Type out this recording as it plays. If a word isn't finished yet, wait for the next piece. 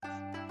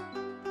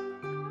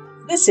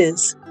This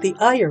is the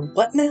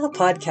What Now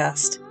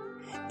podcast,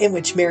 in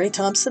which Mary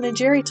Thompson and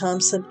Jerry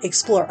Thompson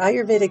explore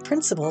Ayurvedic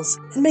principles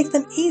and make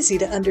them easy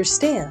to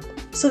understand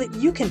so that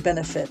you can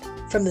benefit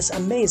from this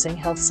amazing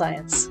health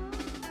science.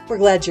 We're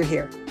glad you're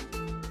here.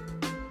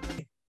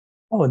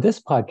 In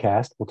this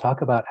podcast, we'll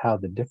talk about how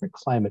the different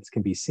climates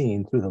can be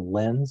seen through the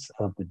lens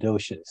of the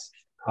doshas,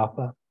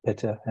 Kapha,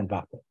 Pitta, and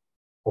Vata.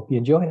 Hope you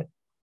enjoy it.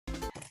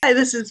 Hi,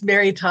 this is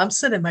Mary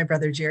Thompson and my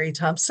brother Jerry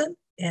Thompson,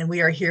 and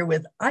we are here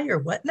with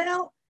What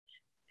Now?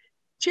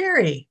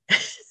 Jerry,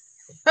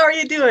 how are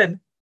you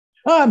doing?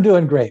 Oh, I'm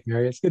doing great,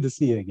 Mary. It's good to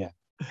see you again.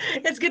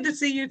 It's good to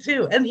see you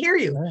too, and hear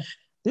you.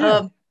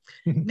 Yeah.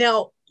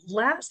 Now,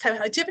 last time,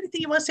 do you have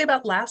anything you want to say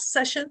about last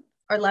session,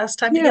 our last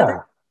time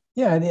together?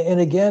 Yeah, and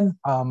again,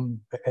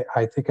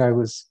 I think I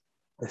was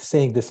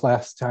saying this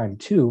last time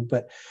too,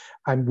 but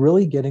I'm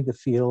really getting to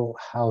feel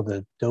how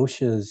the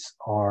doshas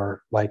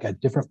are like a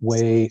different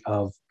way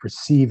of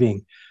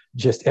perceiving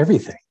just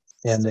everything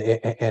and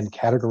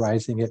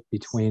categorizing it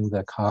between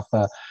the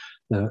kapha,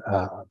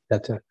 the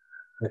pitta,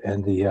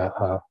 and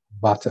the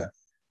vata,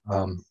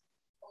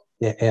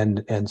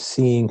 and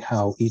seeing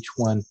how each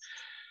one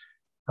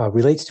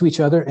relates to each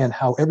other and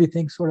how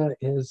everything sort of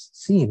is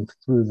seen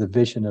through the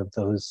vision of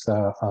those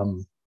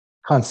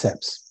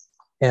concepts.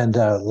 And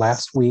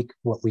last week,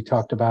 what we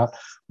talked about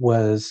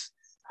was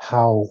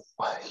how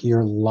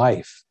your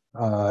life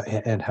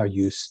and how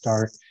you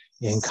start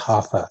in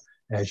kapha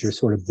as you're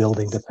sort of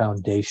building the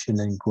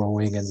foundation and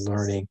growing and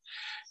learning.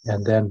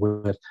 And then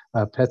with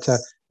pitta,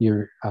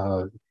 you're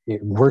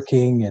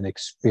working and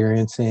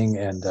experiencing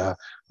and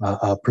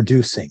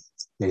producing,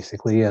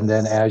 basically. And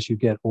then as you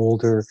get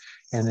older,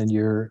 and then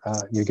you're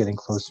getting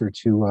closer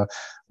to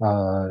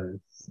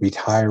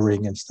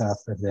retiring and stuff,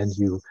 and then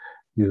you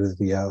do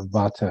the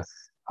vata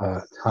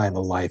time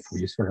of life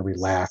where you sort of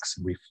relax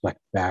and reflect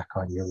back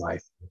on your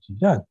life, what you've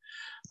done,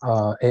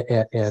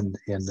 and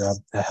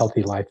a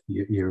healthy life.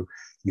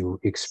 You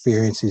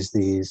experiences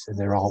these, and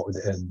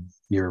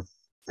you're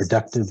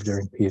productive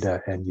during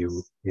pitta, and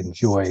you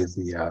enjoy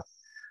the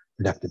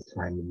productive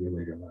time in your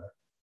later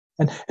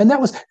life. And that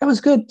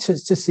was good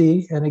to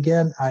see. And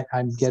again,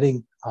 I'm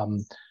getting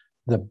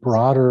the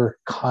broader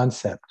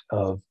concept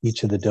of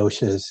each of the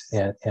doshas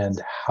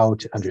and how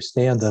to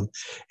understand them.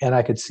 And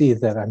I could see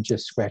that I'm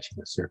just scratching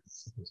the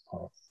surface at this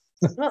point.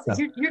 Well, so.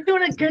 you're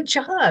doing a good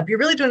job. You're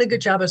really doing a good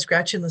job of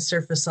scratching the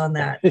surface on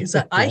that. Because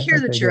I hear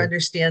that you're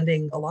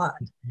understanding a lot.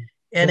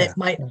 And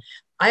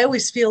I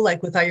always feel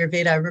like with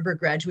Ayurveda, I remember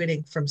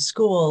graduating from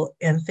school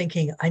and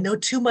thinking, I know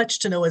too much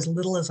to know as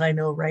little as I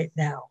know right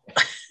now.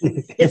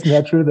 Isn't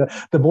that true?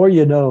 The more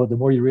you know, the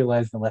more you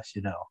realize, the less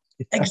you know.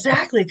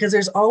 Exactly, because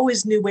there's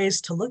always new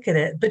ways to look at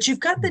it. But you've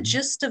got the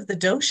gist of the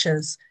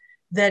doshas,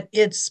 that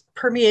it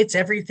permeates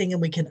everything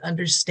and we can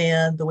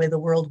understand the way the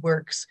world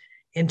works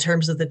in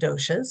terms of the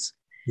doshas.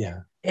 Yeah.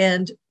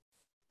 And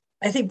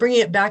I think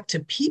bringing it back to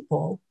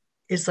people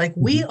is like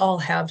we all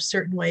have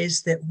certain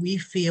ways that we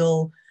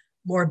feel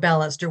more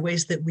balanced, or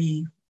ways that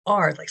we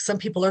are. Like some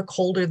people are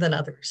colder than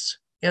others.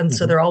 And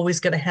so they're always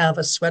going to have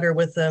a sweater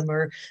with them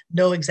or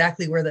know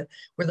exactly where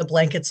the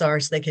blankets are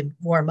so they can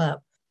warm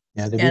up.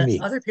 Yeah, that'd be me.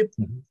 Other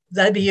people,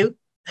 that'd be you.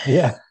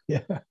 Yeah.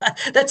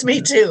 That's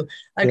me too.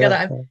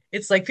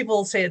 It's like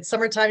people say it's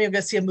summertime, you're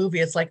going to see a movie.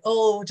 It's like,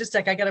 just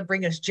like I got to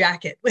bring a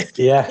jacket with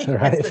me. Yeah,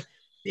 right.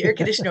 The air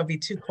conditioner will be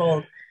too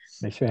cold.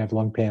 Make sure I have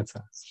long pants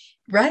on.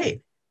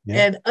 Right.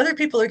 Yeah. And other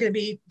people are going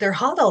to they're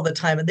hot all the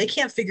time and they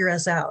can't figure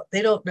us out.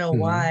 They don't know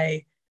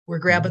why we're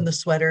grabbing the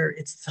swetter.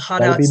 It's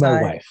hot outside. That'd be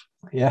my wife.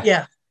 Yeah.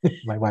 Yeah.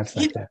 My wife's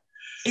like that.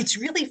 It's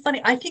really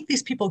funny. I think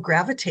these people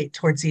gravitate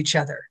towards each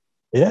other.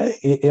 Yeah,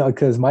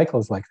 because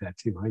Michael's like that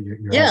too. Right?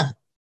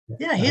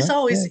 Yeah, he's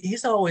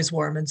always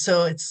warm, and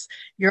so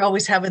you're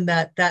always having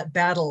that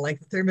battle,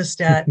 like the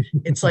thermostat.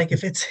 It's like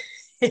if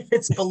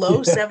it's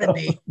below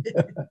 70,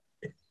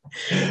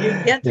 you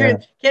can't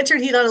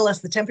turn heat on unless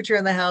the temperature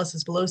in the house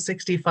is below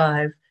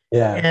 65.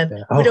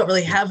 And we don't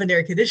really have an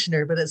air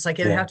conditioner, but it's like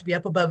it'd have to be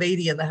up above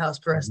 80 in the house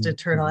for us to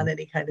turn on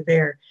any kind of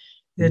air.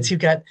 That's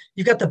you've got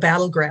the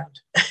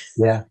battleground.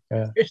 Yeah.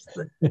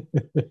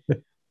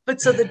 But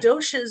so the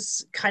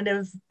doshas kind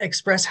of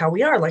express how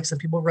we are. Like some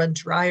people run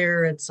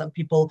drier and some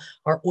people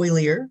are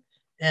oilier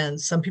and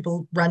some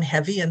people run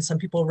heavy and some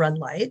people run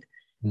light.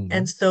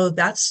 And so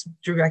that's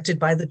directed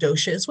by the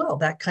dosha as well.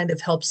 That kind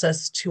of helps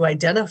us to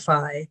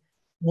identify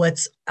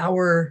what's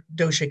our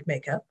doshic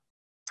makeup.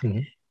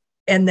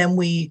 And then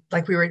we've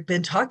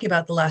been talking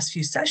about the last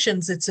few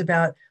sessions, it's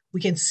about,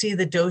 we can see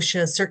the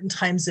dosha certain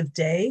times of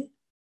day,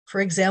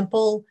 for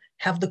example,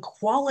 have the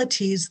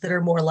qualities that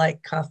are more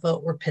like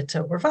kapha or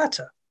pitta or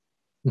vata.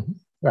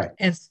 Right.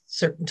 And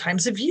certain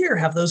times of year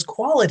have those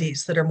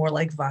qualities that are more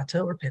like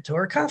vata or pitta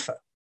or kapha.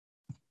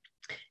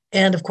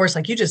 And of course,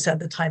 like you just said,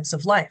 the times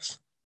of life.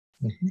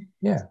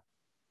 Yeah.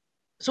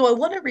 So I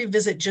want to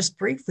revisit just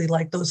briefly,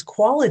 like those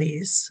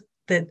qualities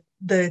that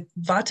the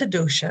vata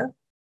dosha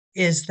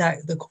is,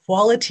 that the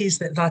qualities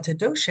that vata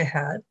dosha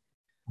had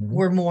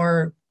were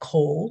more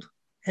cold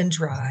and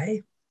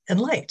dry and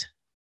light.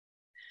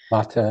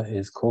 Vata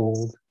is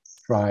cold,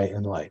 dry,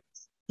 and light.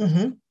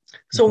 Mm-hmm.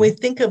 So when we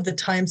think of the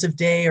times of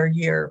day or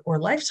year or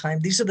lifetime,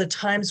 these are the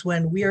times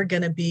when we are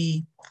going to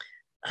be,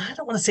 I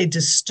don't want to say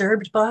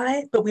disturbed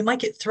by, but we might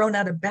get thrown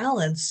out of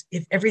balance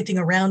if everything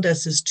around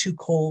us is too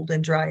cold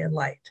and dry and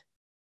light.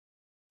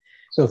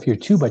 So if you're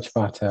too much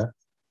Vata,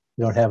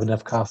 you don't have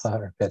enough Kapha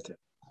or Pitta.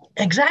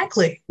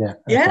 Exactly. Yeah. Okay.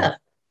 Yeah.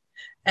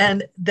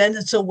 And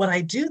then, so what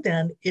I do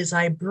then is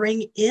I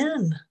bring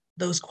in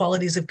those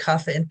qualities of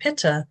Kapha and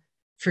Pitta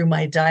through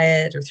my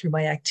diet or through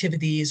my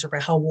activities or by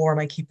how warm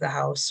I keep the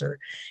house or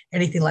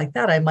anything like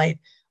that. I might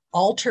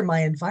alter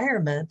my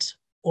environment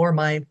or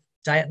my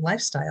diet and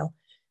lifestyle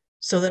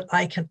so that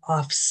I can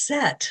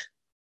offset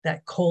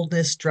that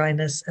coldness,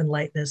 dryness, and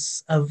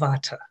lightness of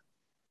Vata.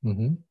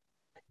 Mm-hmm.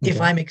 If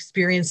Okay. I'm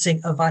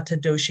experiencing a Vata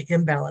dosha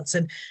imbalance.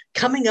 And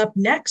coming up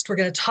next, we're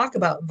going to talk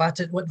about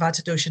Vata, what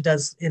Vata dosha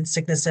does in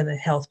sickness and in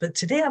health. But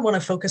today I want to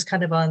focus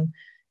kind of on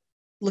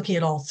looking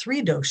at all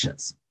three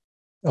doshas.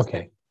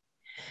 Okay.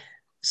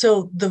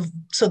 So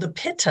the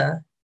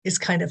Pitta is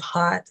kind of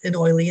hot and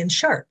oily and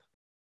sharp.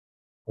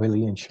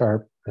 Oily and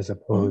sharp as Mhm.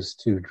 opposed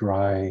to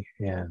dry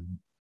and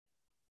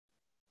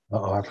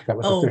I forgot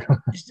what the Oh,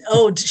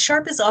 third one.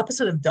 sharp is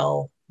opposite of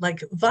dull. Like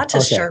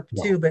Vata's Okay. sharp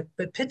Well, too,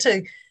 but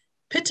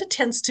Pitta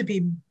tends to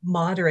be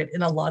moderate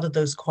in a lot of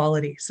those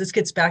qualities. This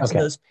gets back to okay.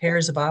 those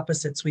pairs of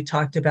opposites we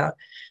talked about.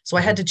 So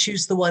I had Mm-hmm. to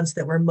choose the ones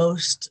that were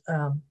most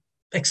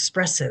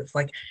expressive.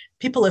 Like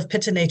people of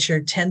Pitta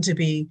nature tend to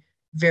be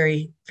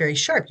very, very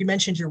sharp. You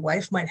mentioned your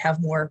wife might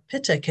have more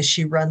Pitta because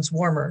she runs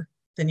warmer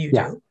than you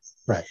Yeah. do.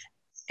 Right.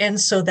 And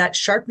so that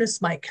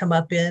sharpness might come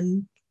up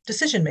in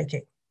decision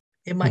making.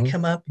 It might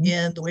come up Mm-hmm.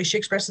 in the way she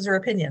expresses her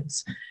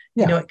opinions.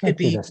 Yeah. It could I'd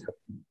say be that's true.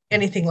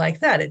 anything like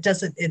that.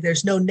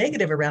 There's no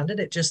negative around it.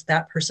 It just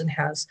that person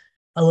has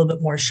a little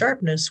bit more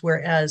sharpness.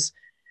 Whereas,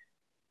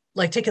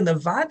 like taking the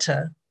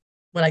Vata,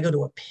 when I go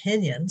to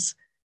opinions,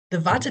 the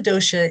Mm-hmm. Vata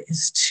dosha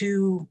is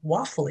too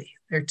waffly.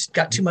 They're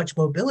got too much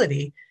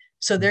mobility.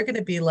 So they're going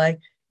to be like,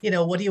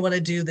 what do you want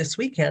to do this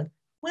weekend?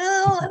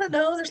 Well, I don't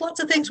know. There's lots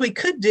of things we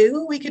could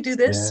do. We could do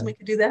this, Yeah. and we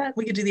could do that,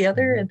 we could do the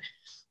other. Mm-hmm.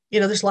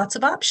 And, there's lots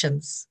of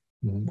options.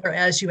 Mm-hmm.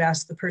 Whereas you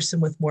ask the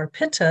person with more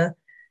pitta,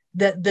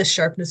 that the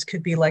sharpness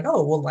could be like,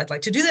 oh, well, I'd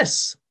like to do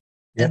this.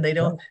 Yeah. And they Right.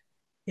 don't,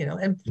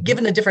 and Mm-hmm.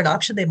 given a different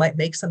option, they might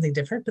make something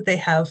different, but they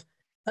have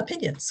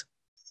opinions.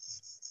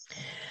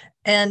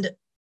 And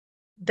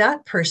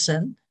that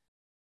person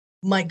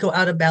might go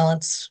out of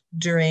balance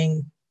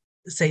during,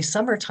 say,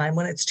 summertime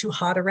when it's too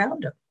hot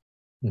around them,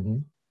 Mm-hmm.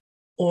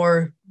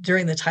 or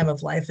during the time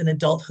of life in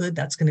adulthood.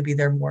 That's going to be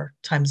their more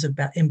times of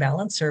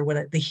imbalance, or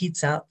when the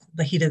heat's out,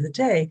 the heat of the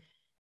day,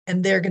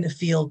 and they're going to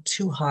feel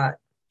too hot,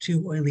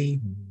 too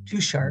oily, too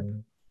sharp.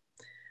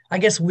 I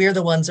guess we're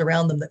the ones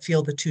around them that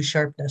feel the too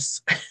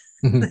sharpness.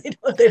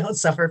 Mm-hmm. They don't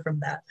suffer from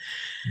that.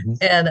 Mm-hmm.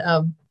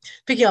 And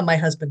picking on my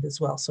husband as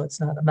well. So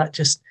I'm not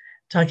just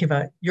talking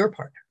about your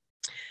partner.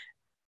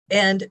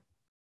 And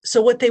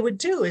so what they would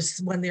do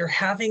is when they're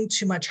having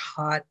too much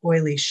hot,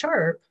 oily,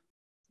 sharp,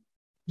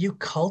 you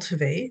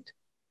cultivate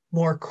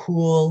more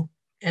cool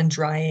and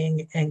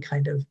drying and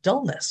kind of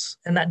dullness.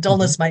 And that Mm-hmm.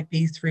 dullness might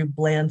be through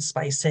bland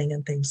spicing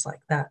and things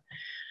like that.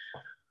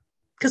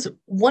 Because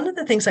one of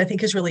the things I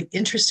think is really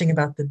interesting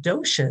about the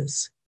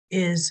doshas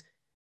is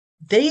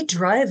they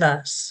drive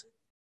us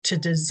to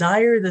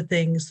desire the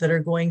things that are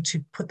going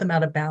to put them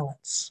out of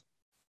balance.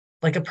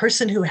 Like a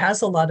person who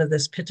has a lot of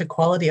this pitta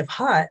quality of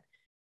hot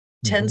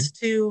Mm-hmm. tends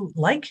to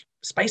like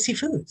spicy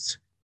foods.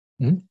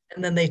 Mm-hmm.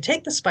 And then they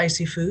take the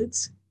spicy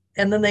foods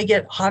and then they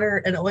get hotter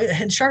and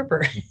and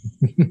sharper.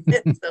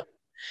 So,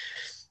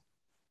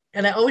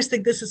 and I always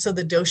think this is so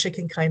the dosha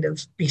can kind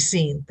of be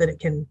seen, that it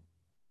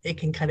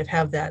can kind of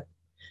have that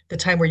the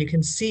time where you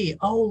can see,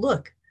 oh,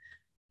 look,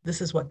 this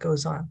is what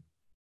goes on.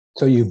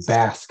 So you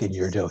bask in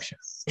your dosha.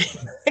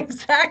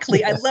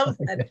 Exactly. I love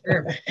that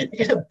term.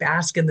 You're going to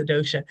bask in the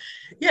dosha.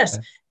 Yes.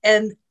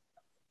 And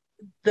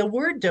the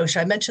word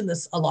dosha, I mentioned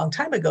this a long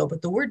time ago,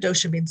 but the word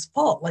dosha means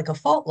fault, like a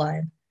fault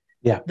line,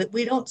 Yeah. that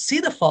we don't see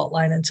the fault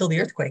line until the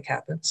earthquake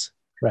happens.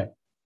 Right.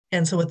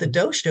 And so with the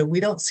dosha, we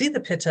don't see the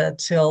pitta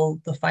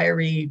till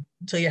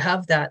till you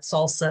have that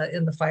salsa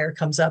in the fire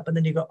comes up, and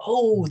then you go,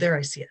 oh, there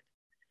I see it.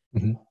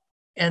 Mm-hmm.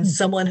 And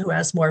someone who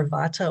has more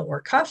vata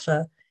or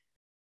kapha,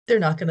 they're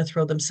not going to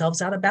throw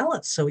themselves out of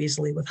balance so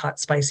easily with hot,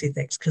 spicy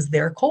things because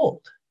they're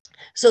cold.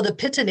 So the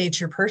pitta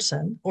nature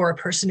person, or a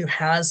person who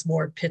has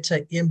more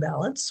pitta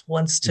imbalance,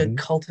 wants to Mm-hmm.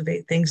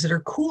 cultivate things that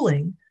are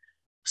cooling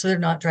so they're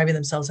not driving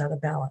themselves out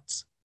of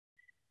balance.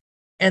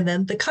 And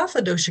then the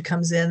kapha dosha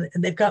comes in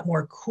and they've got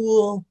more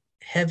cool,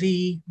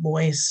 heavy,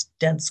 moist,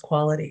 dense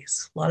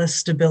qualities, a lot of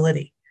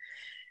stability.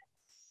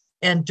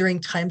 And during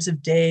times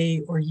of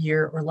day or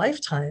year or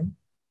lifetime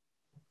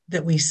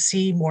that we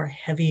see more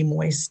heavy,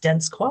 moist,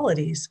 dense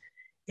qualities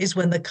is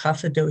when the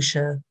kapha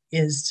dosha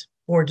is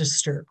more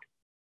disturbed.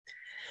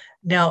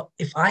 Now,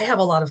 if I have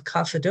a lot of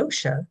kapha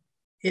dosha,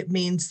 it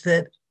means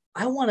that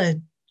I want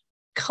to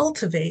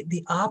cultivate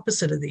the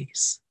opposite of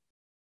these.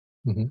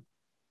 Mm-hmm.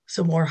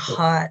 So more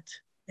hot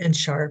and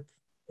sharp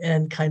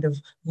and kind of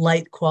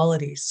light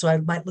qualities. So I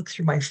might look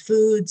through my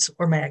foods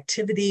or my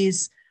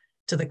activities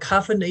to the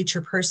Kapha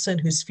nature person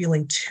who's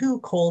feeling too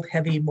cold,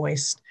 heavy,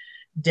 moist,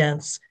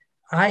 dense.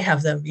 I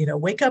have them,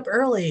 wake up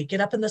early,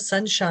 get up in the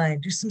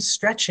sunshine, do some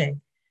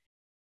stretching.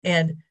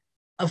 And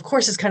of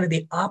course, it's kind of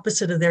the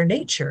opposite of their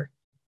nature.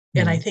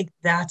 And I think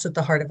that's at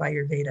the heart of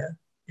Ayurveda,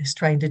 is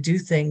trying to do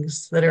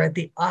things that are at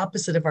the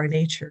opposite of our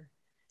nature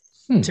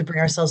to bring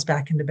ourselves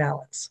back into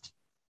balance.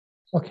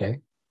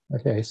 Okay.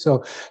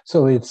 So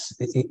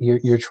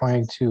you're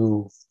trying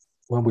to,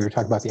 when we were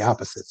talking about the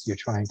opposites, you're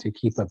trying to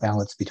keep a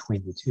balance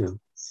between the two.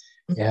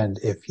 Mm-hmm. And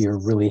if you're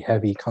really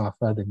heavy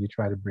Kapha, then you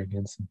try to bring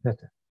in some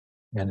Pitta.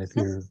 And if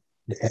you're,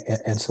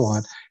 and so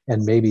on,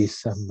 and maybe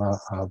some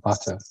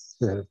Vata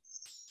to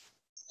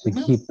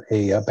keep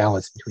a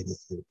balance between the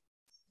two.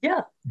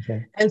 Yeah.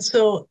 Okay.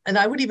 And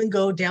I would even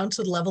go down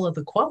to the level of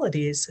the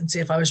qualities and say,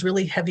 if I was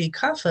really heavy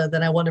Kapha,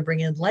 then I want to bring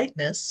in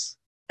lightness.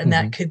 And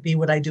that could be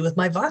what I do with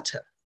my Vata,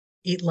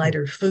 eat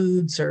lighter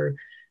foods or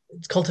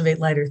cultivate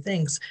lighter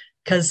things.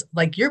 Because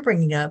like you're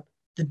bringing up,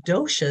 the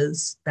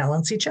doshas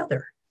balance each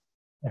other.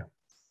 Yeah.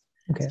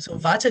 Okay. So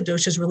Vata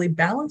dosha is really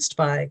balanced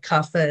by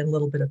Kapha and a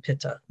little bit of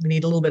Pitta. We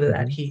need a little bit of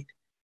that heat.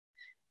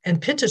 And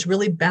Pitta is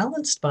really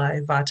balanced by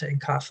Vata and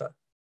Kapha.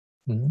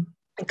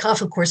 And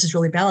Kapha, of course, is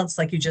really balanced,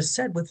 like you just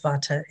said, with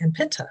Vata and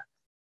Pitta.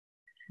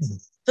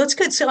 So it's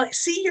good. So I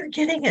see you're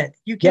getting it.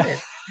 You get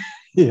it.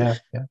 Yeah.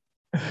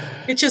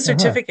 Get your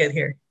certificate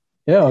here.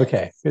 Yeah.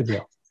 Okay. Good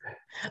deal.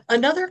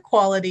 Another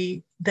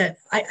quality that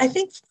I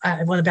think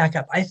I want to back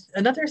up.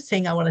 Another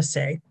thing I want to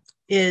say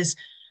is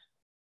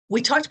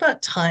we talked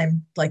about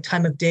time, like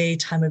time of day,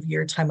 time of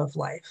year, time of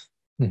life.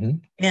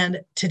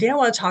 And today I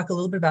want to talk a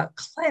little bit about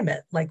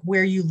climate, like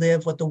where you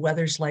live, what the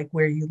weather's like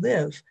where you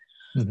live.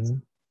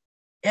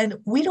 And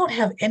we don't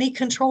have any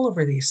control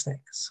over these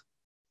things.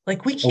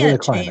 Like we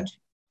can't change.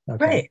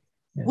 Okay. Right.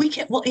 Yeah. We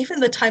can't, well,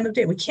 even the time of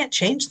day, we can't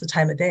change the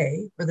time of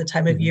day or the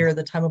time of year or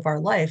the time of our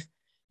life.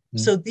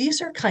 So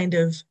these are kind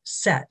of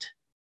set,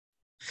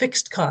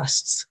 fixed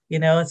costs.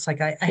 It's like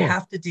I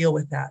have to deal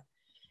with that.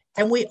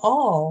 And we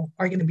all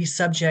are going to be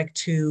subject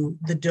to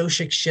the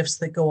doshic shifts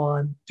that go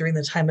on during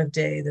the time of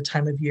day, the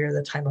time of year,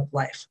 the time of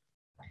life.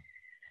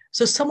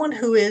 So someone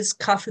who is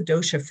Kapha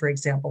dosha, for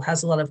example,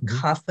 has a lot of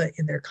Kapha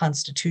in their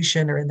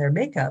constitution or in their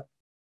makeup,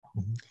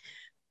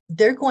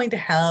 they're going to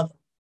have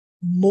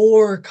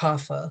more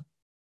Kapha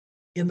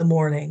in the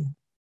morning,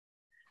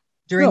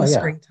 during the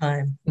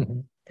springtime,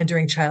 and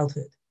during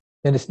childhood.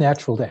 And it's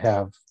natural to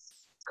have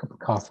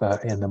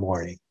Kapha in the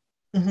morning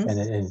and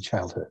in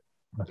childhood.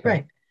 Okay.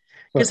 Right.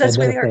 Because that's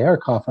where if they are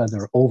Kapha,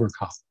 they're over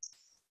Kapha.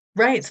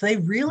 Right. So they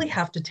really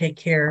have to take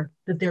care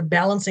that they're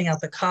balancing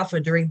out the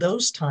Kapha during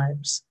those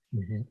times.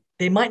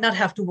 They might not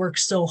have to work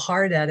so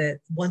hard at it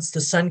once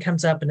the sun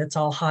comes up and it's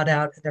all hot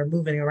out and they're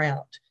moving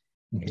around.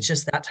 It's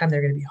just that time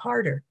they're going to be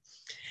harder.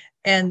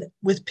 And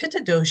with Pitta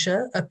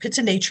dosha, a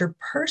Pitta nature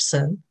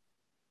person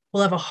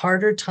will have a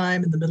harder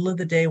time in the middle of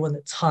the day when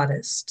it's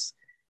hottest,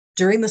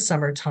 during the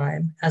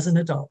summertime as an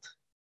adult.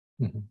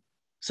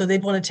 So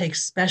they'd want to take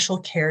special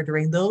care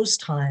during those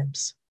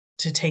times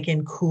to take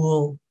in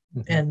cool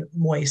and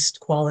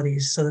moist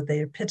qualities so that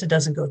their Pitta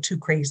doesn't go too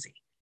crazy.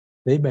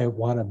 They may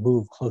want to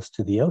move close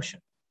to the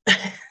ocean.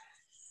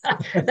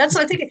 That's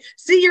what I'm thinking.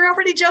 See, you're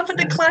already jumping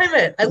to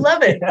climate. I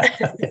love it.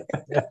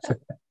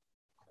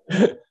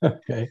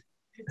 Okay.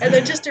 And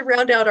then just to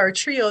round out our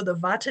trio, the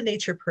Vata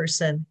nature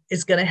person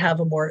is going to have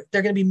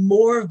they're going to be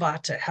more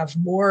Vata, have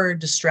more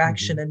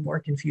distraction and more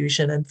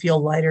confusion and feel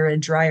lighter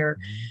and drier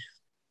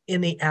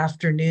in the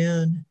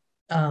afternoon,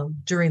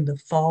 during the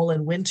fall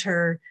and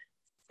winter,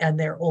 and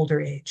they're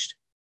older aged.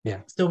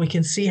 Yeah. So we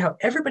can see how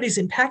everybody's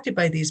impacted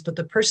by these, but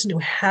the person who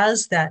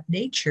has that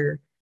nature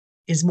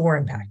is more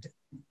impacted.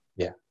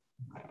 Yeah.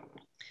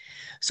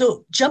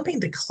 So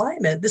jumping to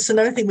climate, this is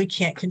another thing we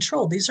can't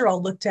control. These are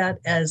all looked at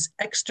as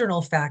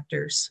external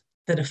factors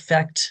that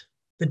affect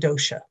the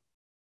dosha.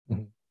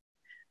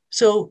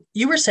 So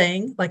you were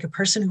saying, like a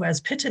person who has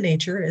Pitta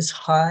nature is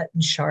hot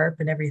and sharp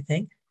and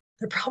everything,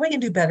 they're probably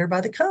going to do better by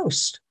the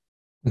coast.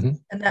 And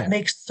that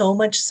makes so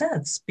much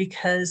sense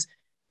because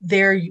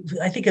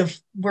I think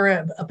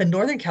we're up in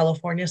Northern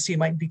California, so you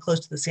might be close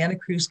to the Santa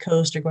Cruz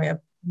coast or going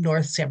up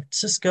north San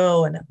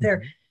Francisco and up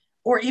there.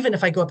 Or even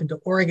if I go up into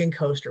Oregon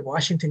coast or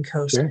Washington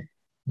coast,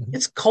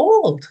 it's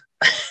cold.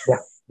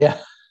 Yeah.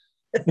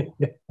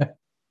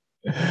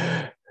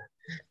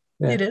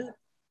 It is.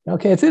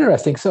 Okay, it's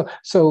interesting.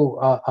 So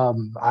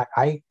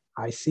I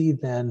see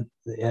then,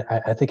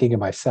 I'm thinking of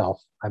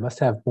myself, I must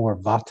have more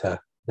Vata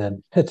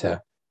than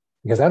Pitta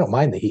because I don't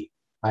mind the heat.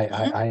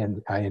 I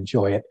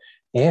enjoy it,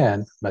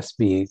 and must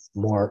be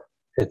more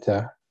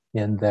Pitta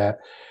in that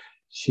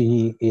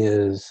she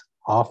hates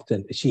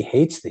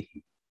the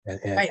heat.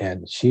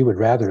 And she would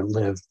rather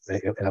live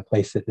in a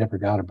place that never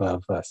got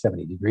above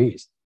 70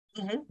 degrees.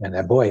 And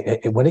that boy,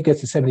 when it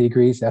gets to 70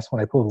 degrees, that's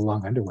when I pull the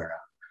long underwear out.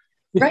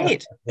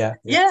 Right.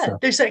 Yeah. So,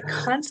 there's that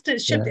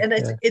constant shift. And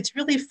it's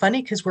really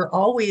funny because we're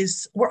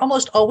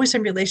almost always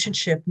in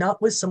relationship,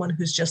 not with someone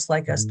who's just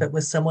like us, but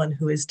with someone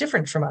who is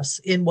different from us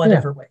in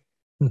whatever way.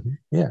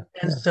 Yeah.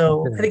 And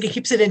so I think it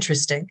keeps it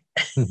interesting.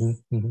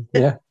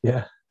 Yeah.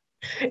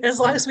 As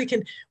long as we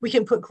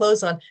can put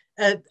clothes on.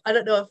 I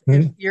don't know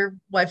if your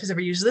wife has ever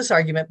used this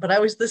argument, but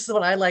this is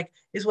what I like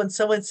is when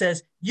someone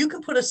says, you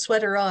can put a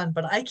sweater on,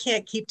 but I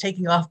can't keep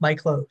taking off my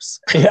clothes.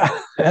 Yeah,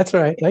 that's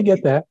right. I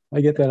get that.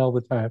 I get that all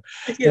the time.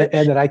 You know?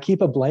 And then I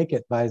keep a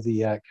blanket by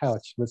the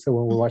couch. So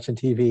when we're watching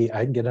TV,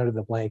 I can get under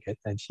the blanket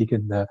and she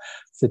can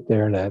sit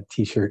there in a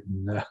t-shirt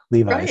and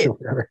Levi's Right. or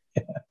whatever.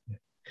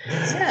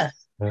 Yeah.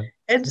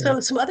 And so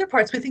some other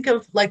parts we think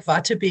of like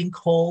Vata being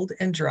cold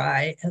and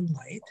dry and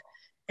light.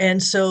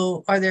 And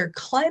so are there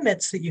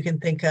climates that you can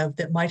think of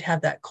that might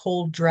have that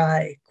cold,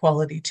 dry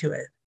quality to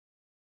it?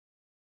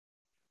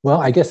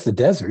 Well, I guess the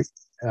desert.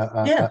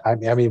 Yeah.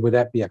 I mean, would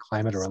that be a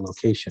climate or a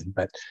location?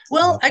 But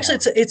Well, actually,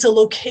 it's a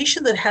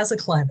location that has a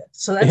climate.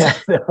 So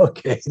that's yeah.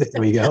 Okay,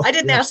 there we go. I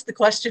didn't ask the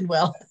question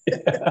well.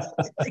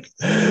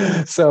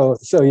 Yeah. So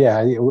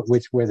yeah,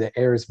 where the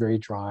air is very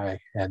dry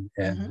and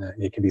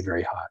it can be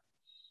very hot.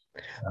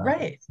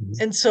 Right.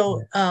 And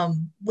so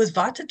with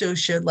Vata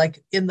dosha,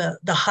 like in the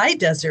high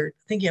desert,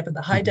 thinking up in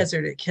the high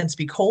desert, it can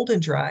be cold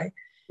and dry.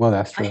 Well,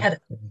 that's true.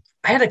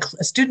 I had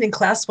a student in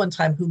class one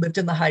time who lived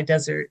in the high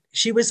desert.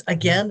 She was,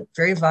 again,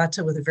 very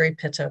Vata with a very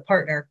Pitta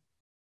partner.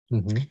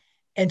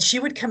 And she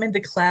would come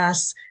into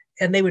class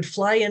and they would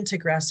fly into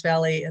Grass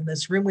Valley. And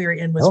this room we were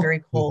in was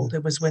very cold.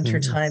 It was winter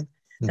time.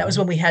 That was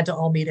when we had to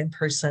all meet in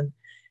person.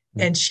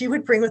 And she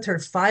would bring with her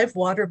 5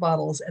 water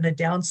bottles and a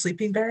down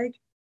sleeping bag.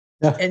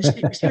 And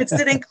she would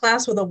sit in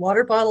class with a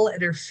water bottle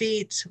at her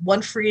feet,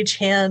 one for each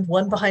hand,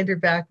 one behind her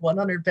back, one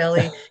on her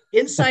belly,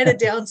 inside a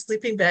down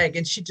sleeping bag.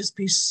 And she'd just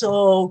be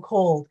so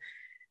cold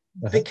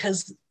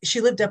because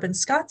she lived up in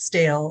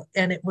Scottsdale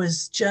and it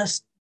was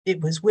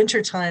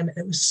wintertime. And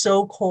it was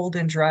so cold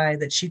and dry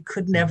that she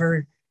could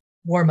never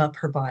warm up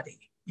her body.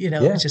 You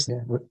know, it's just. Yeah.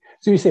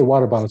 So you say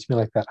water bottles, you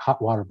mean like that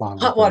hot water bottle?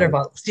 Hot water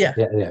bottles, yeah.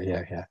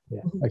 Yeah.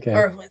 Okay.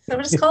 Or is that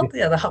what it's called?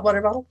 Yeah, the hot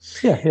water bottle.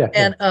 Yeah.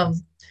 And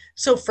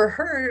so for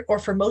her, or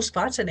for most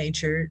Vata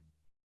nature,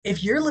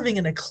 if you're living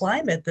in a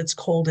climate that's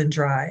cold and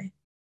dry,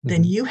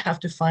 then you have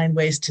to find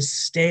ways to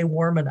stay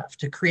warm enough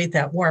to create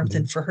that warmth.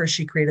 And for her,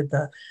 she created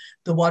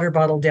the water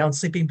bottle down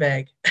sleeping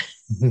bag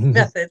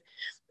method.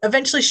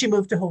 Eventually she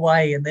moved to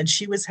Hawaii and then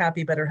she was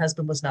happy, but her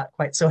husband was not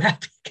quite so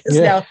happy because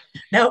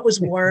now it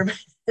was warm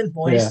and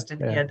moist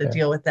and he had to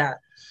deal with that.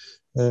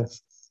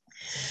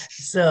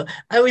 So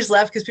I always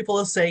laugh because people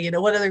will say,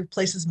 what other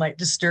places might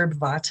disturb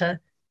Vata?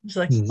 It's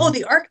like, oh,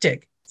 the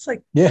Arctic. It's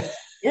like, yeah,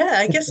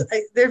 I guess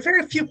there are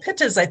very few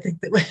pittas, I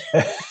think, that would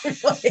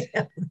have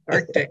in the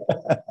Arctic.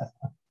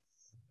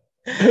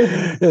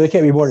 There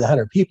can't be more than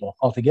 100 people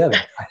altogether.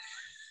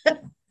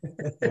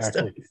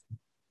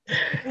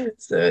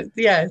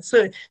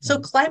 So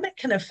climate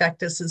can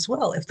affect us as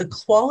well. If the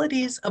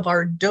qualities of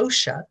our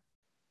dosha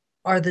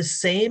are the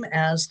same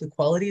as the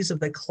qualities of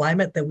the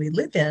climate that we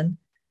live in,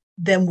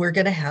 then we're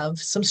going to have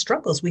some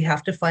struggles. We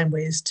have to find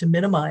ways to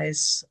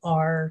minimize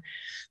our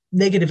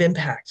negative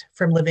impact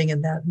from living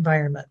in that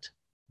environment.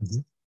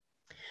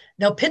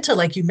 Now, Pitta,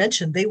 like you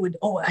mentioned,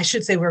 I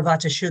should say where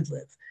Vata should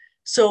live.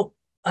 So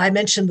I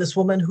mentioned this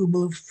woman who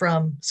moved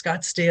from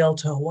Scottsdale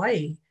to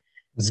Hawaii.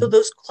 So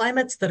those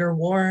climates that are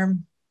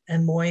warm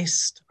and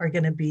moist are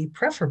going to be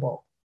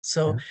preferable.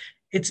 So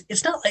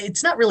it's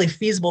not really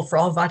feasible for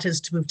all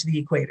Vatas to move to the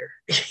equator.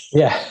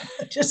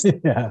 Just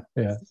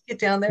get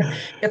down there,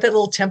 get that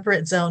little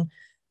temperate zone.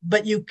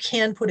 But you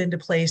can put into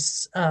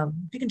place,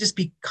 you can just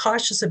be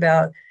cautious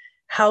about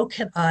how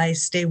can I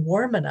stay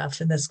warm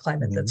enough in this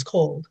climate that's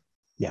cold?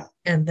 Yeah.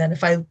 And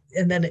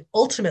then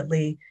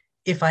ultimately,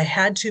 if I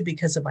had to,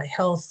 because of my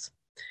health,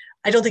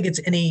 I don't think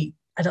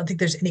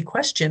there's any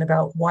question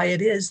about why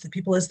it is that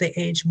people as they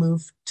age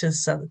move to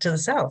the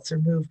south or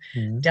move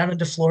down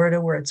into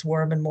Florida where it's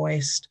warm and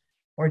moist,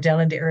 or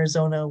down into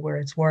Arizona where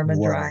it's warm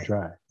and dry.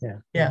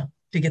 Yeah.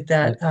 To get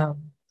that,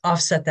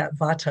 offset that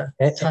Vata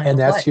time. And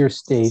that's life. your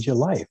stage of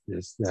life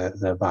is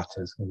the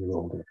Vatas when you're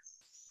older.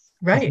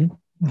 Right.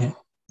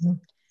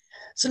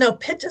 So now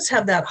Pittas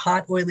have that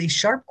hot, oily,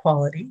 sharp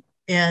quality.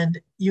 And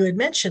you had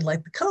mentioned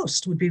like the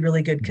coast would be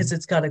really good because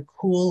it's got a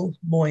cool,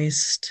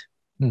 moist,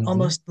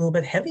 almost a little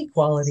bit heavy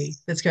quality.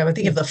 That's kind of, I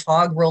think of the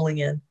fog rolling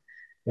in.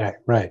 Yeah,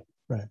 right.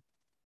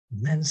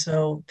 And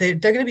so they're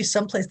going to be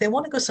someplace, they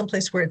want to go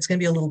someplace where it's going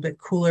to be a little bit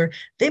cooler.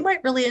 They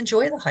might really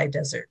enjoy the high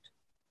desert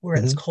where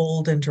it's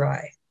cold and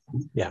dry.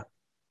 Yeah,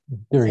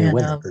 during the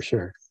winter for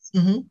sure.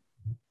 And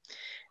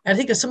I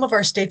think of some of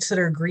our states that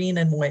are green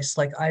and moist,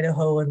 like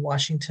Idaho and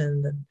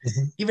Washington, and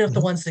even if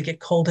the ones that get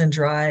cold and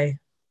dry,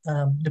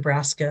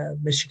 Nebraska,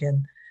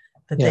 Michigan,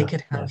 that they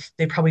could have,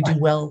 they probably do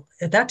well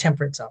at that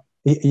temperate zone.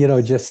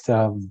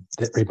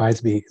 That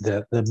reminds me,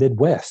 the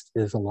Midwest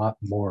is a lot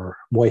more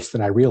moist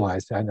than I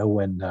realized. I know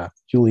when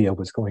Julia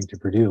was going to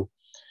Purdue,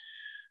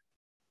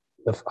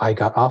 I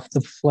got off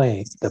the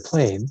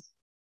plane,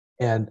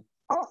 and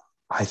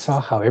I saw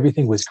how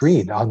everything was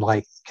green,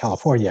 unlike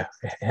California.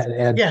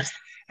 And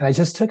I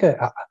just took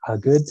a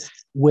good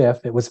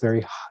whiff. It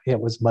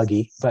was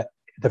muggy, but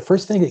the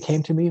first thing that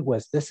came to me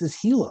was, this is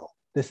Hilo,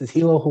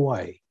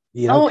 Hawaii.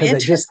 You know, Oh,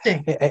 because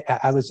interesting.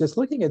 I was just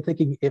looking and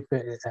thinking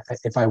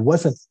if I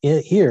wasn't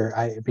here,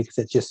 because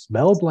it just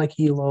smelled like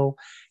Hilo,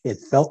 it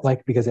felt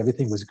like because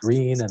everything was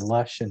green and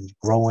lush and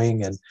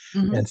growing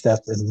Hmm. and stuff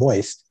and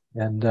moist,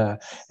 and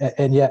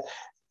yet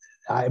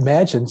I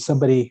imagine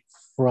somebody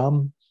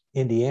from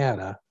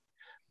Indiana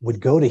would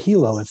go to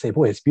Hilo and say,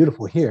 "Boy, it's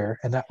beautiful here,"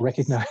 and not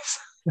recognize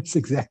that's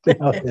exactly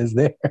how it is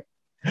there.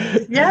 Yeah.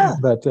 Yeah,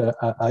 but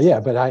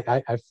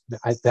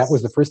that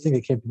was the first thing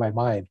that came to my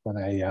mind when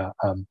I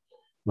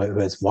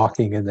was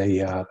walking in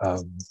the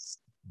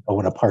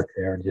Ona Park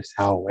there, and just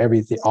how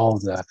everything,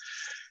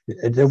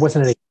 there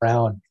wasn't any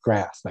brown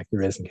grass like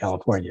there is in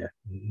California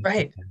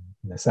Right.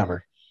 in the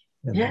summer.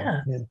 And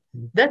Yeah. yeah,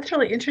 That's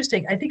really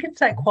interesting. I think it's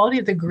that quality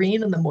of the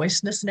green and the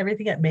moistness and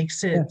everything that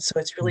makes yeah, it so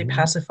it's really mm-hmm,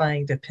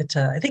 pacifying to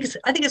Pitta. I think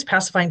it's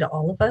pacifying to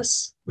all of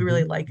us. We mm-hmm,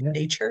 really like yeah,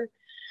 nature.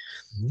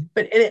 mm-hmm,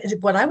 But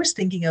what I was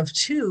thinking of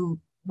too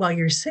while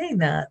you're saying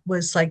that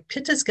was like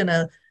Pitta's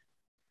gonna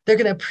they're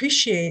gonna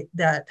appreciate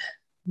that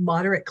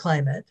moderate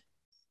climate.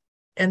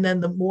 And then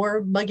the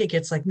more muggy it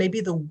gets, like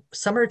maybe the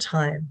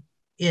summertime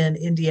in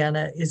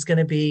Indiana is going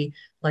to be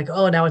like,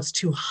 oh, now it's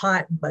too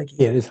hot and yeah, muggy.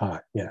 it is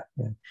hot. Yeah,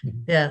 yeah, mm-hmm,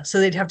 Yeah. So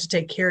they'd have to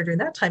take care during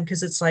that time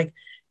because it's like,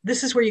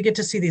 this is where you get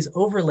to see these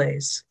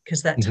overlays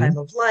because that mm-hmm, time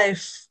of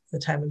life, the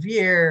time of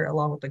year,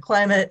 along with the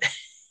climate.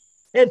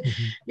 And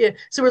mm-hmm, yeah,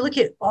 so we're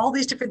looking at all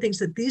these different things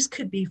that these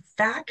could be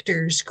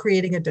factors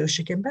creating a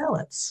doshic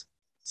imbalance.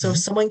 So if mm-hmm,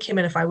 someone came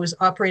in, if I was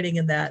operating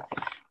in that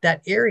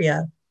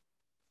area,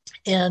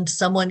 and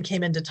someone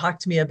came in to talk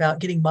to me about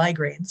getting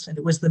migraines, and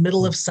it was the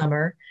middle of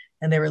summer,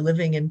 and they were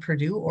living in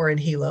Purdue or in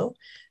Hilo,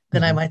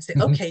 then I mm-hmm, might say,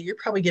 mm-hmm, okay, you're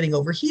probably getting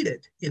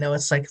overheated.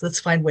 It's like, let's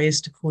find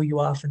ways to cool you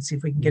off and see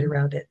if we can get mm-hmm,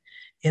 around it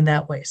in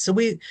that way. So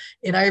in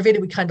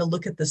Ayurveda, we kind of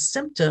look at the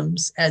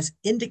symptoms as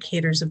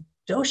indicators of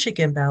doshic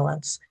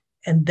imbalance.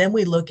 And then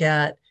we look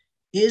at,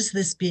 is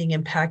this being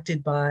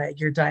impacted by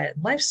your diet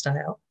and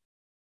lifestyle?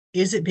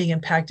 Is it being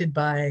impacted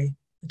by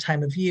the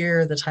time of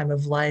year, the time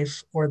of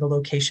life, or the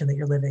location that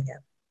you're living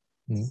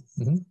in?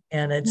 mm-hmm,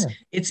 And it's yeah,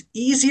 it's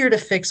easier to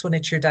fix when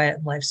it's your diet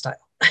and lifestyle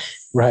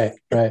right,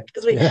 right,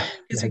 because we yeah,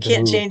 because we had to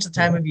can't move. change the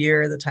time Yeah, of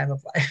year, the time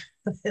of life,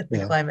 the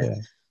yeah, climate.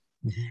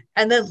 yeah. Mm-hmm.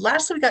 And then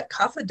lastly, we got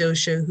Kapha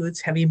dosha,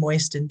 who's heavy,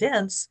 moist, and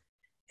dense.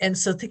 And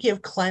so thinking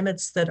of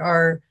climates that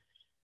are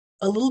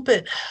a little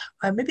bit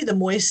maybe the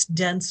moist,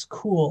 dense,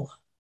 cool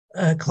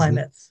Mm-hmm.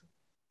 climates.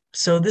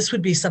 So this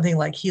would be something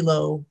like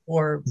Hilo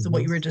or what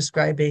Mm-hmm. you were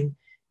describing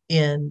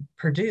in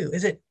Purdue.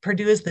 Is it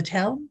Purdue is the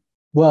town?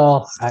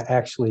 Well,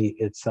 actually,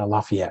 it's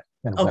Lafayette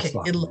and West Okay.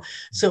 Lafayette.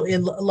 So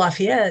in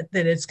Lafayette,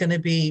 that it's going to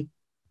be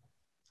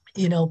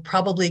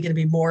probably going to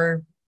be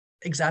more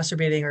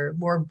exacerbating or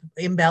more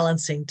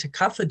imbalancing to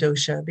kapha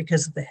dosha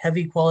because of the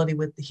heavy quality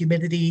with the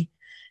humidity,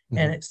 Mm-hmm.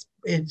 and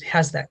it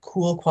has that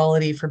cool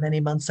quality for many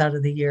months out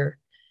of the year.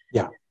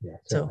 Yeah, yeah,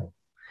 So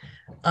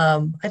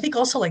certainly. I think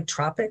also like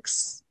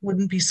tropics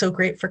wouldn't be so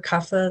great for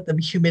kapha, the Mm-hmm.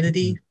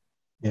 humidity.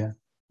 Yeah.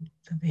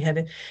 We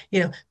had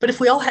it, but if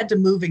we all had to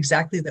move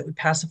exactly that would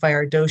pacify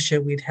our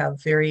dosha, we'd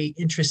have very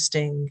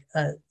interesting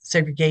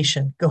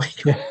segregation going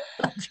Yeah.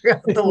 on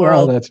throughout the Well,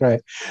 world. that's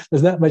right.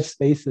 There's not much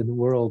space in the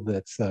world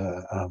that's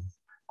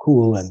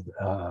cool and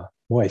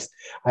moist.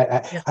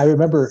 Yeah. I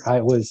remember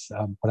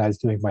when I was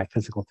doing my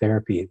physical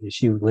therapy,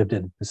 she lived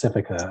in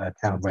Pacifica,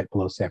 a town right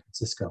below San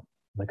Francisco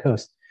on the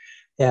coast.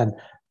 And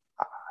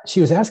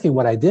she was asking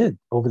what I did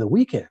over the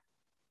weekend.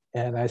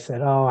 And I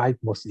said, "Oh, I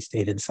mostly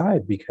stayed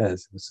inside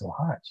because it was so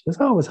hot." She goes,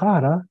 "Oh, it was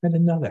hot, huh? I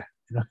didn't know that."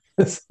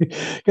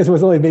 Because it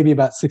was only maybe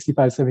about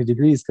 65, 70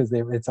 degrees because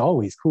it's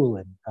always cool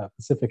in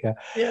Pacifica.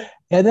 Yeah.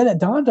 And then it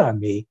dawned on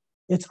me,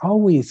 it's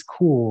always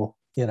cool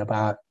in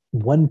about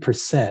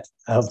 1%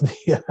 of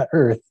the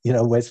Earth,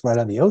 when it's right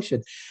on the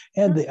ocean.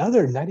 And the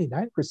other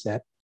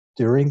 99%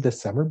 during the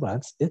summer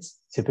months, it's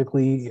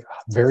typically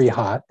very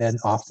hot and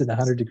often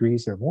 100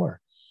 degrees or more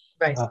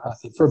Right.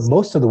 for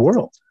most of the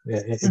world.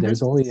 Mm-hmm.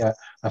 There's only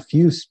a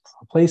few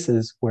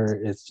places where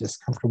it's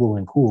just comfortable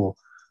and cool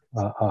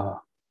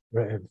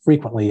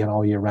frequently and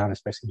all year round,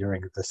 especially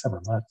during the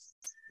summer months.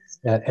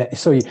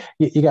 So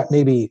you got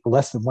maybe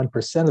less than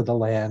 1% of the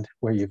land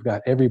where you've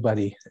got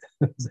everybody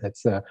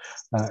that's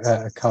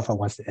Kapha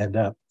wants to end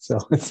up. So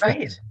it's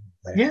Right.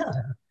 Yeah.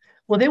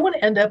 Well, they want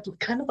to end up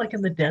kind of like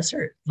in the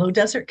desert, low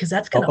desert, because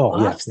that's going to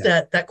yeah, yeah,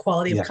 offset that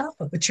quality of yeah.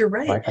 kapha. But you're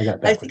right. I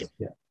got I think backwards.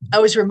 Yeah. I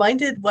was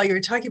reminded while you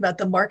were talking about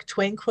the Mark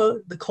Twain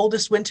quote, the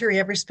coldest winter he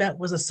ever spent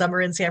was a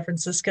summer in San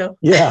Francisco.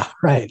 Yeah,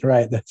 right,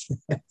 right. That's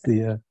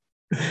the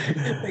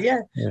But yeah,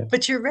 yeah.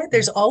 but you're right.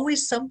 There's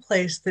always some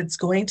place that's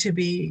going to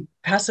be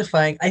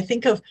pacifying. I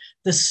think of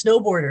the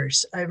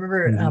snowboarders. I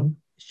remember Mm-hmm.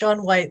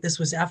 Shaun White, this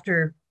was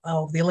after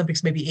the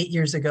Olympics, maybe 8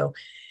 years ago.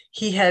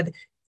 He had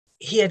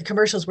he had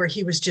commercials where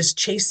he was just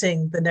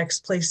chasing the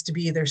next place to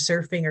be either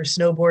surfing or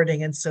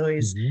snowboarding, and so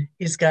Mm-hmm.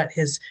 he's got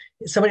his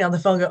somebody on the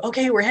phone go,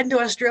 okay, we're heading to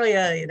Australia,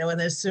 and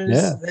as soon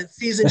as Yeah. the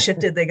season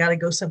shifted, they got to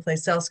go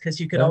someplace else because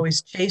you could Yeah.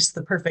 always chase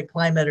the perfect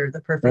climate or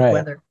the perfect Right.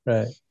 weather.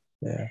 Right.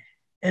 Yeah.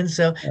 And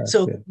so That's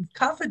so good.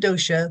 kapha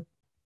dosha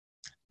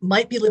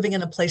might be living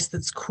in a place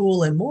that's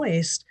cool and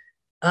moist,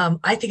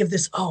 I think of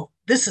this. Oh,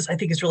 I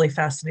think is really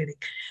fascinating.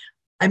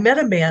 I met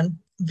a man,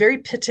 very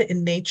Pitta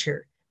in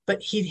nature,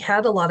 but he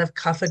had a lot of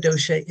Kapha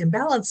dosha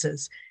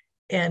imbalances.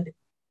 And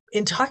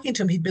in talking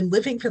to him, he'd been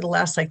living for the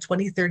last like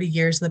 20, 30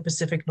 years in the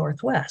Pacific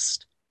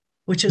Northwest,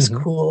 which is Hmm.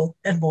 cool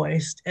and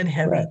moist and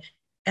heavy. Right.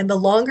 And the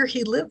longer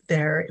he lived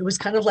there, it was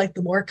kind of like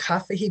the more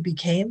Kapha he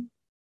became,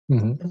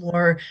 Hmm. the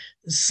more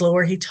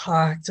slower he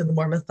talked and the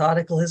more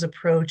methodical his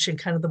approach and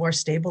kind of the more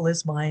stable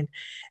his mind.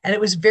 And it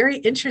was very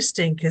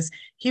interesting because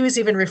he was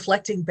even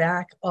reflecting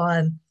back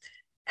on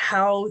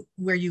how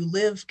where you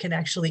live can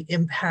actually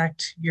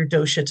impact your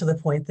dosha to the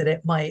point that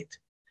it might,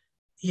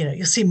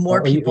 you'll see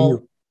more Oh,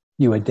 people.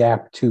 you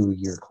adapt to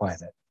your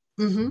climate.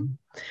 Mm-hmm.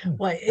 Mm-hmm.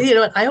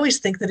 Well, I always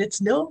think that it's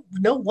no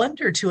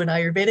wonder to an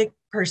Ayurvedic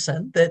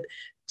person that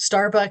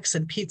Starbucks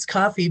and Pete's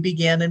Coffee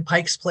began in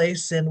Pike's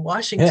Place in Yeah.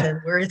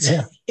 Washington, where it's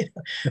Yeah.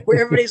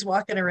 where everybody's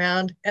walking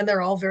around and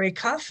they're all very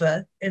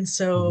kapha, and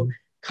so Hmm.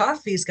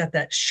 coffee's got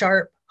that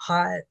sharp,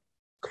 hot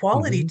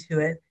quality Hmm. to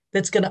it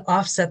that's going to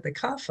offset the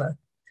kapha.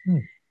 Hmm.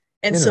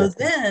 And so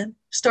Interesting. then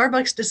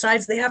Starbucks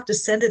decides they have to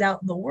send it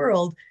out in the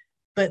world,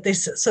 but they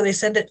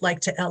send it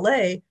like to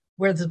LA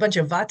where there's a bunch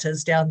of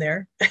Vatas down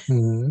there.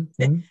 Hmm.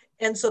 Hmm.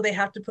 And so they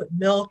have to put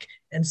milk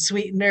and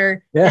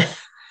sweetener. Yeah.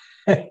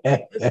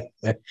 They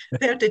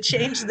have to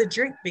change the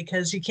drink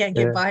because you can't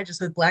get Yeah. by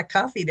just with black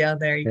coffee down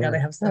there. You got Yeah. to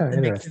have Oh, something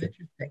that makes it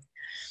interesting.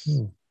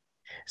 interesting. Hmm.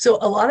 So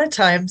a lot of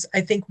times,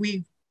 I think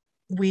we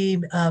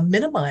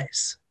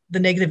minimize the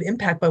negative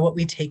impact by what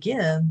we take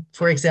in.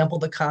 For example,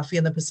 the coffee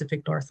in the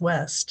Pacific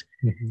Northwest.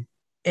 Hmm.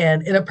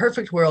 And in a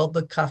perfect world,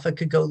 the kapha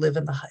could go live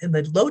in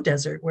the low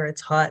desert where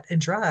it's hot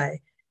and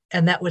dry,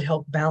 and that would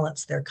help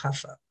balance their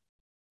kapha.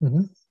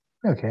 Hmm.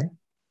 Okay.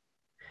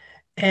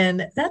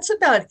 And that's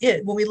about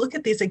it. When we look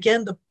at these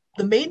again,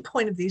 the main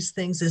point of these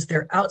things is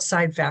they're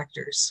outside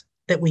factors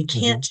that we Hmm.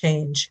 can't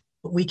change,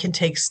 but we can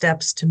take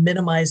steps to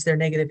minimize their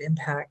negative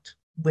impact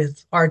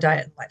with our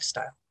diet and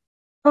lifestyle.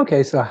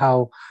 Okay. So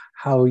how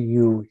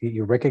you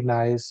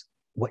recognize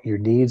what your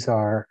needs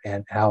are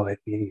and how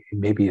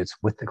maybe it's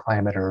with the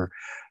climate or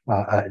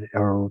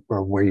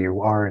where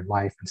you are in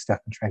life and stuff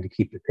and trying to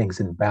keep the things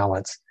in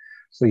balance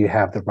so you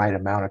have the right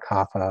amount of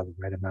kapha, the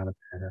right amount of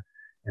pitta,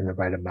 and the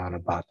right amount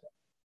of vata.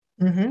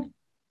 Mm-hmm.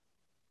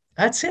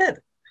 That's it.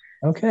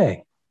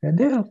 Okay. Good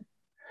deal.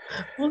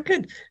 Well,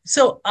 good.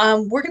 So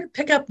we're going to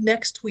pick up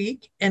next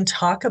week and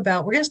we're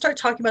going to start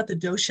talking about the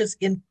doshas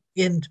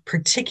in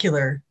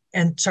particular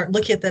and start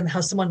looking at them,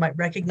 how someone might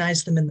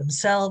recognize them in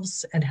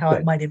themselves and how it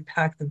Good. might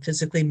impact them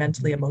physically,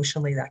 mentally, Mhm.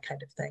 emotionally, that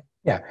kind of thing.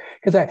 Yeah,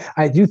 because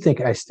I do think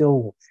I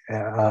still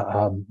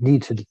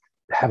need to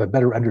have a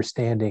better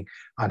understanding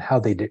on how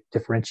they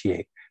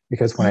differentiate.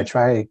 Because when I Mhm.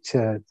 try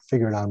to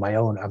figure it on my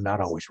own, I'm not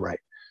always right.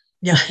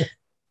 Yeah.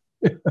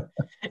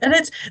 And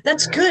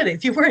that's good.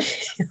 If you were,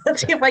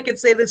 let's see if I can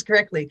say this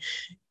correctly.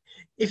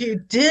 If you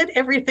did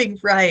everything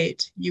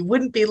right, you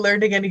wouldn't be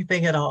learning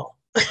anything at all.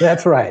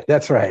 That's right.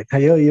 That's right.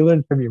 You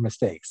learn from your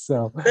mistakes.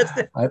 So That's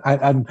the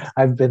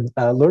I've been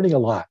learning a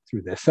lot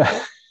through this.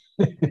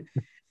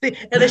 And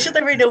I should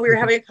let everybody know we were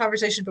having a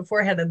conversation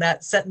beforehand, and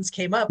that sentence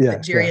came up that Yeah,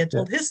 Jerry yeah, had yeah,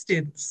 told his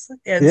students.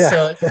 And yeah.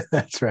 so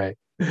That's right.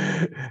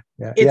 Yeah,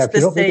 yeah. it's If the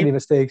you don't make any same.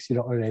 mistakes, you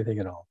don't learn anything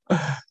at all.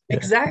 Yeah,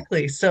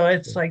 Exactly. So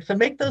it's yeah. like, so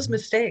make those Mhm.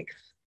 mistakes.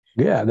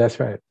 Yeah, that's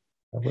right.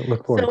 I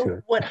look forward So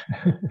to what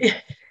it.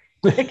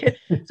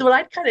 so what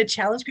I'd kind of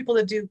challenge people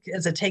to do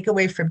as a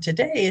takeaway from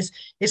today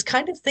is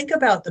kind of think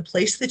about the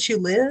place that you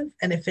live,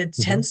 and if it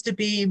Hmm. tends to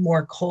be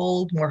more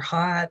cold, more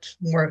hot,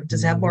 more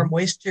does it have more Hmm.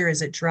 moisture,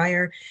 is it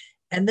drier?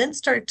 And then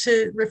start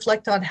to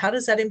reflect on how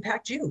does that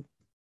impact you?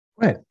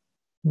 Right.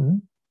 Hmm.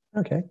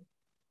 Okay.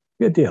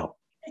 Good deal.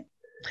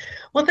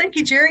 Well, thank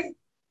you, Jerry. It's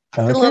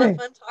been a lot of Okay.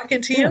 fun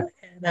talking to Yeah. you,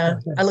 and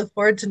Okay. I look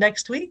forward to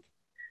next week.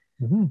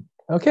 Hmm.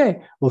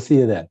 Okay. We'll see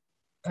you then.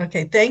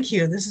 Okay, thank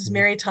you. This is Mhm.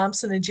 Mary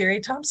Thompson and Jerry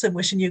Thompson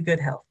wishing you good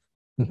health.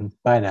 Mhm.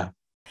 Bye now.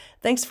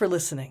 Thanks for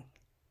listening.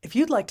 If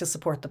you'd like to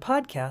support the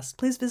podcast,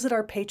 please visit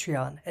our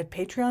Patreon at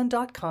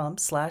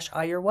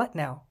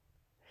patreon.com/iyourwhatnow.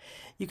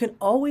 You can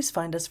always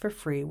find us for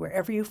free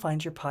wherever you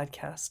find your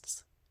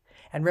podcasts.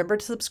 And remember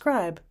to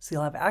subscribe so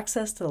you'll have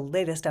access to the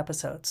latest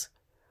episodes.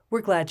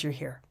 We're glad you're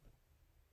here.